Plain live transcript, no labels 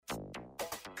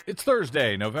It's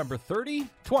Thursday, November 30,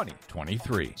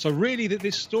 2023. So really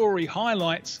this story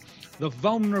highlights the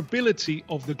vulnerability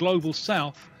of the global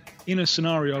south in a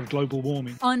scenario of global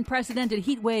warming. Unprecedented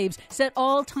heat waves set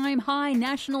all-time high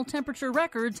national temperature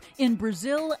records in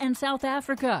Brazil and South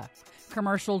Africa.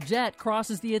 Commercial jet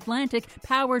crosses the Atlantic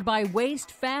powered by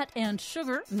waste, fat, and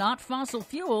sugar, not fossil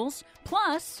fuels.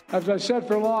 Plus, as I've said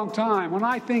for a long time, when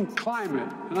I think climate,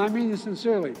 and I mean this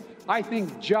sincerely, I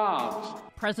think jobs.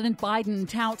 President Biden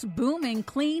touts booming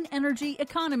clean energy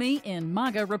economy in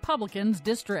MAGA Republicans'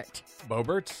 district.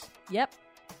 Boberts? Yep.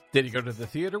 Did he go to the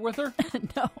theater with her?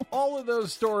 No. All of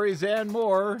those stories and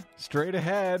more straight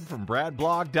ahead from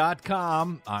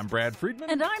BradBlog.com. I'm Brad Friedman.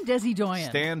 And I'm Desi Doyen.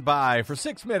 Stand by for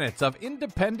 6 minutes of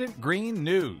independent green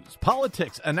news,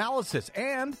 politics, analysis,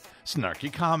 and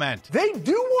snarky comment. They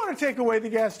do want to take away the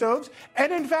gas stoves,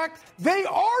 and in fact, they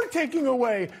are taking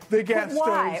away the gas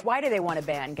stoves. Why do they want to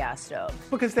ban gas stoves?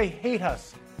 Because they hate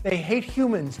us. They hate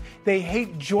humans. They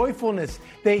hate joyfulness.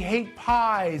 They hate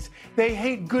pies. They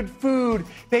hate good food.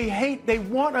 They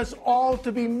want us all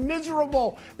to be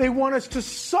miserable. They want us to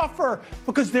suffer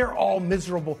because they're all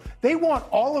miserable. They want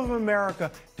all of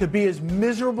America to be as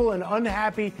miserable and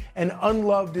unhappy and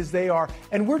unloved as they are.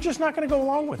 And we're just not going to go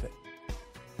along with it.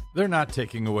 They're not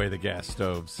taking away the gas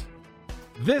stoves.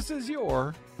 This is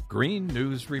your Green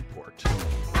News Report.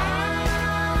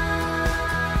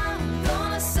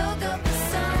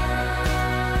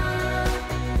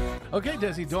 Okay,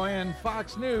 Desi Doyen,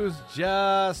 Fox News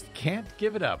just can't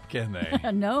give it up, can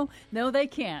they? No, they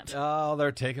can't. Oh,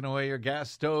 they're taking away your gas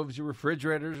stoves, your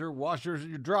refrigerators, your washers,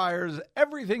 your dryers,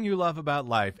 everything you love about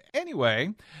life.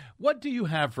 Anyway, what do you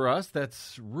have for us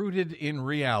that's rooted in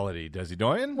reality, Desi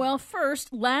Doyen? Well,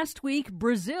 first, last week,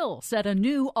 Brazil set a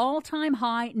new all-time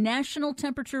high national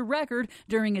temperature record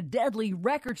during a deadly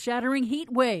record-shattering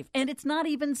heat wave. And it's not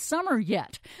even summer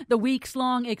yet. The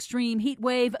weeks-long extreme heat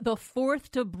wave, the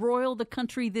fourth to broil the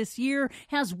country this year,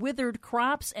 has withered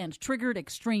crops and triggered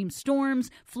extreme storms,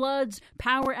 floods,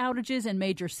 power outages in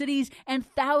major cities, and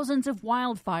thousands of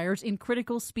wildfires in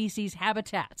critical species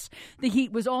habitats. The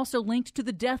heat was also linked to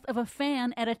the death of a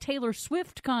fan at a Taylor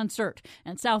Swift concert.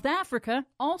 And South Africa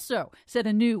also set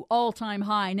a new all-time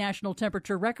high national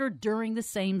temperature record during the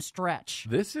same stretch.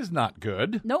 This is not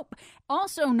good. Nope.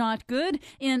 Also not good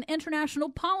in international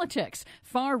politics.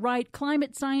 Far-right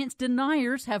climate science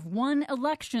deniers have won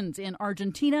elections in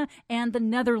Argentina and the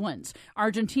Netherlands.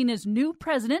 Argentina's new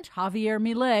president, Javier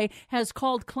Milei, has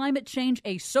called climate change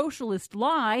a socialist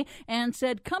lie and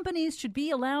said companies should be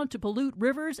allowed to pollute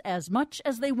rivers as much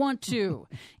as they want to.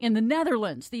 In the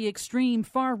Netherlands, the extreme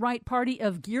far-right party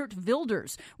of Geert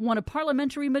Wilders won a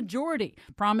parliamentary majority,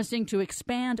 promising to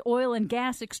expand oil and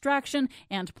gas extraction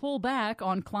and pull back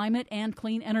on climate and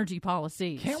clean energy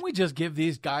policies. Can't we just give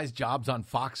these guys jobs on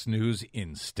Fox News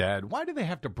instead? Why do they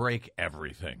have to break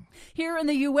everything? Here in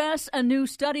the U.S., a new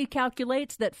study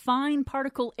calculates that fine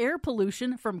particle air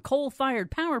pollution from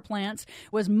coal-fired power plants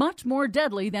was much more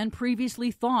deadly than previously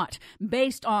thought.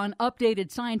 Based on updated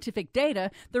scientific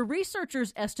data, the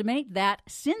researchers estimate that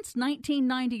since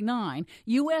 1999,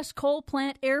 U.S. coal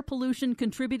plant air pollution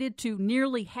contributed to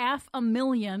nearly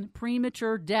 500,000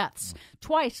 premature deaths,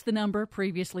 twice the number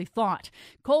previously thought.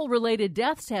 Coal-related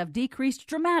deaths have decreased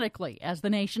dramatically as the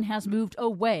nation has moved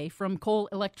away from coal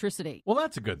electricity. Well,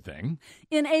 that's a good thing.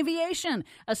 In aviation,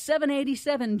 a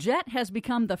 787 jet has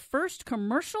become the first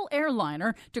commercial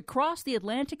airliner to cross the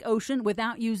Atlantic Ocean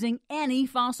without using any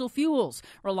fossil fuels,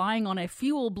 relying on a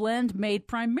fuel blend made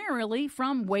primarily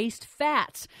from waste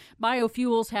fats.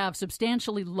 Biofuels have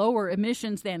substantially lower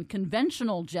emissions than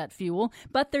conventional jet fuel,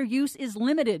 but their use is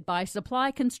limited by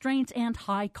supply constraints and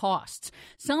high costs.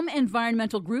 Some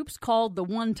environmental groups called the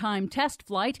one-time test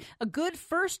flight a good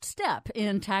first step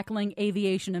in tackling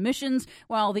aviation emissions,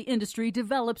 while the industry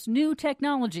develops new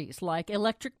technologies like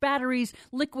electric batteries,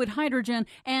 liquid hydrogen,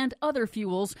 and other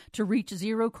fuels to reach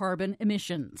zero carbon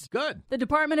emissions. Good. The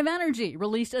Department of Energy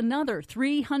released another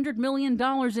 $300 million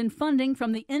in funding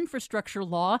from the infrastructure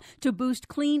law to boost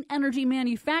clean energy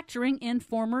manufacturing in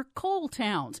former coal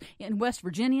towns in West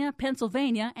Virginia,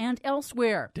 Pennsylvania, and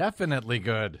elsewhere. Definitely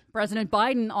good. President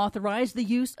Biden authorized the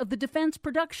use of the Defense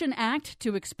Production Act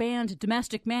to expand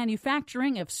domestic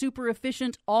manufacturing of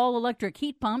super-efficient all-electric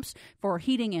heat pumps for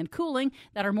heating and cooling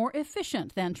that are more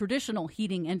efficient than traditional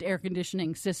heating and air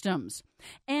conditioning systems.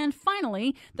 And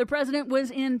finally, the president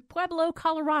was in Pueblo,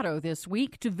 Colorado this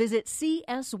week to visit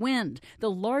CS Wind,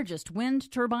 the largest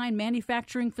wind turbine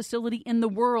manufacturing facility in the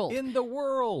world.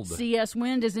 CS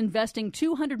Wind is investing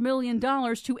 $200 million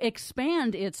to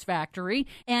expand its factory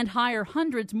and hire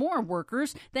hundreds more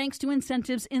workers thanks to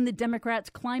incentives in the Democrats'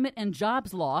 climate and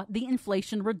jobs law, the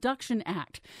Inflation Reduction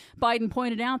Act. Biden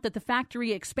pointed out that the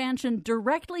factory expansion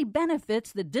directly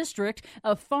benefits the district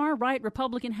of far-right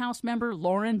Republican House member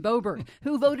Lauren Boebert,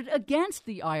 who voted against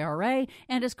the IRA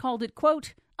and has called it,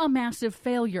 quote, a massive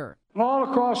failure. All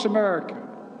across America,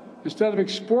 instead of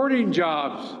exporting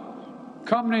jobs,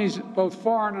 companies, both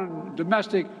foreign and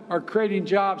domestic, are creating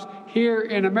jobs here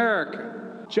in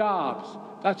America. Jobs.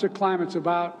 That's what climate's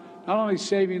about. Not only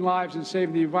saving lives and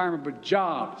saving the environment, but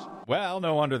jobs. Well,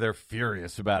 no wonder they're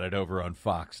furious about it over on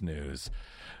Fox News.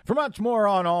 For much more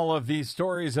on all of these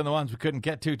stories and the ones we couldn't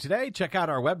get to today, check out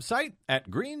our website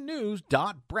at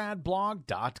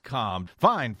greennews.bradblog.com.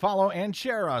 Find, follow, and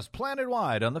share us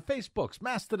planet-wide on the Facebooks,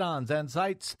 Mastodons, and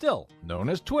sites still known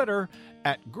as Twitter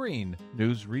at Green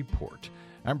News Report.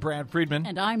 I'm Brad Friedman.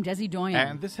 And I'm Desi Doyen.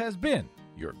 And this has been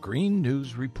your Green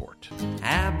News Report.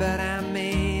 I bet I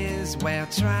may as well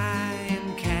try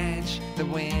and catch the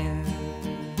wind.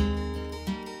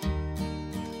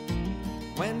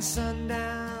 When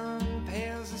sundown